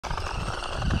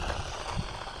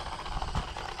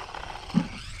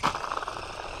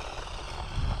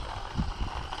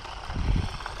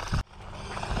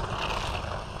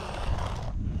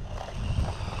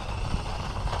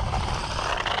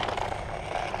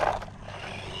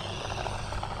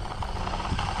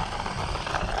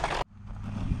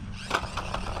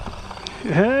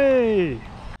Hey!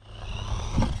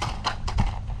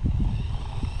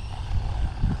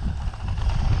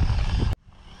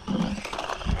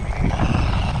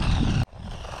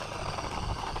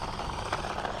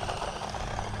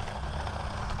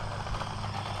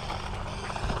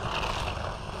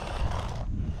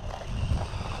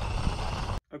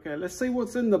 Okay, let's see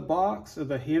what's in the box of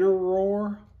the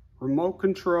HENEROAR remote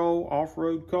control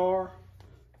off-road car.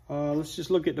 Let's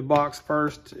just look at the box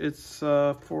first. It's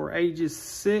for ages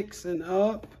 6 and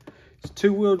up. It's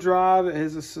 2-wheel drive. It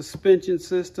has a suspension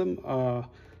system,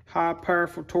 high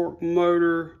powerful torque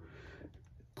motor,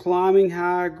 climbing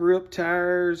high grip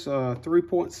tires,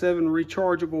 3.7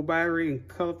 rechargeable battery, and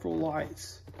colorful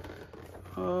lights.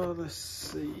 Let's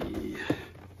see.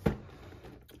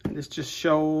 This just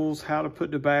shows how to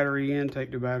put the battery in,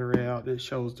 take the battery out, and it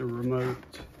shows the remote.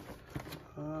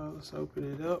 Let's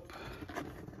open it up.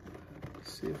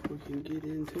 See if we can get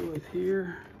into it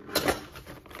here.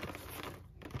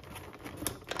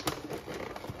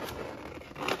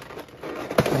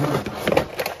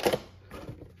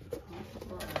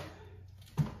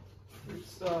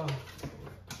 It's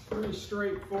pretty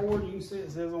straightforward. You can see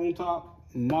it says on top,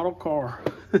 model car.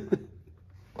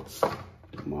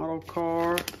 Model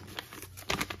car.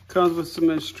 Comes with some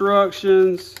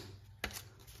instructions.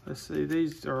 Let's see,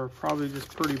 these are probably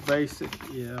just pretty basic.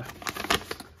 Yeah.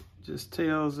 Just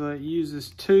tells it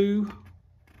uses 2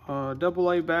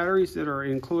 AA batteries that are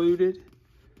included.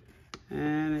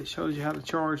 And it shows you how to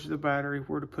charge the battery,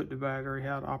 where to put the battery,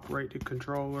 how to operate the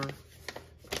controller.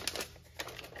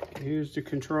 Here's the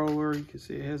controller. You can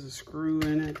see it has a screw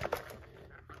in it.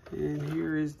 And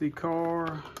here is the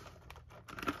car.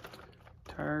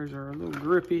 Tires are a little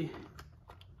grippy.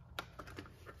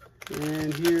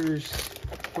 And here's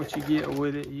what you get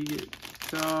with it. You get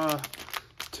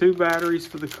 2 batteries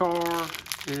for the car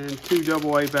and 2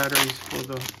 AA batteries for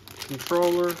the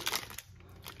controller,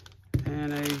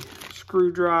 and a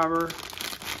screwdriver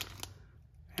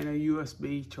and a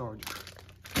USB charger.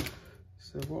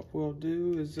 So what we'll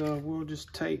do is we'll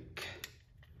just take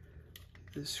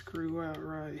this screw out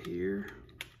right here,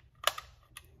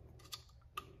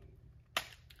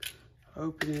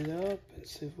 open it up and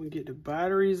see if we can get the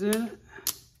batteries in it.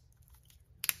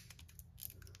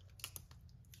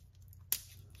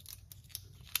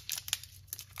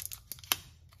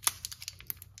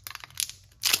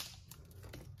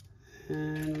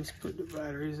 And let's put the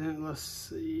batteries in. Let's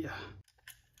see.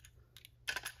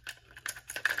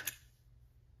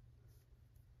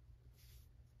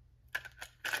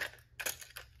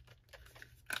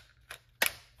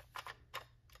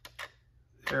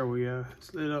 There we go.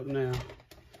 It's lit up now.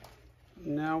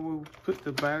 Now we'll put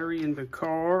the battery in the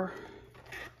car.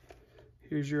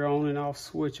 Here's your on and off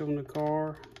switch on the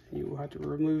car. You will have to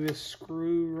remove this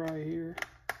screw right here.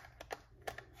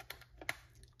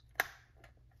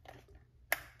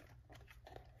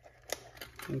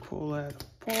 And pull that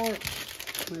apart,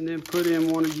 and then put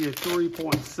in one of your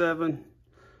 3.7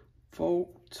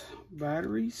 volt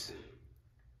batteries.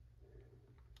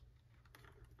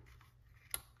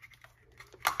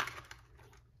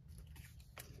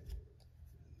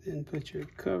 Then put your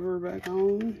cover back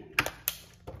on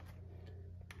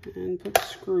and put the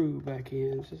screw back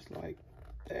in just like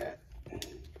that.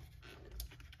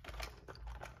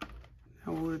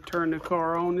 Now we'll turn the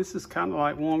car on. This is kind of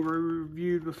like one we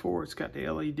reviewed before. It's got the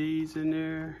LEDs in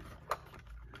there.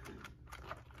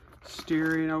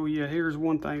 Steering. Oh yeah, here's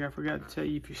one thing I forgot to tell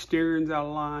you. If your steering's out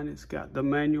of line, it's got the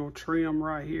manual trim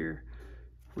right here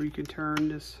where you can turn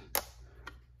this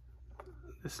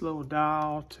little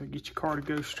dial to get your car to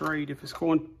go straight. If it's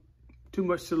going too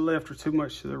much to the left or too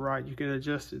much to the right, you can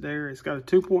adjust it there. It's got a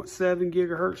 2.7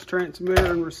 gigahertz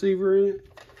transmitter and receiver in it.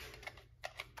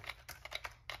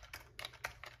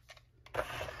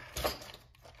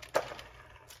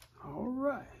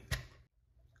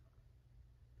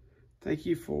 Thank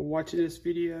you for watching this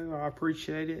video. I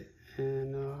appreciate it,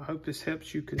 and I hope this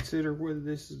helps you consider whether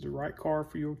this is the right car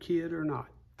for your kid or not.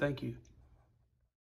 Thank you.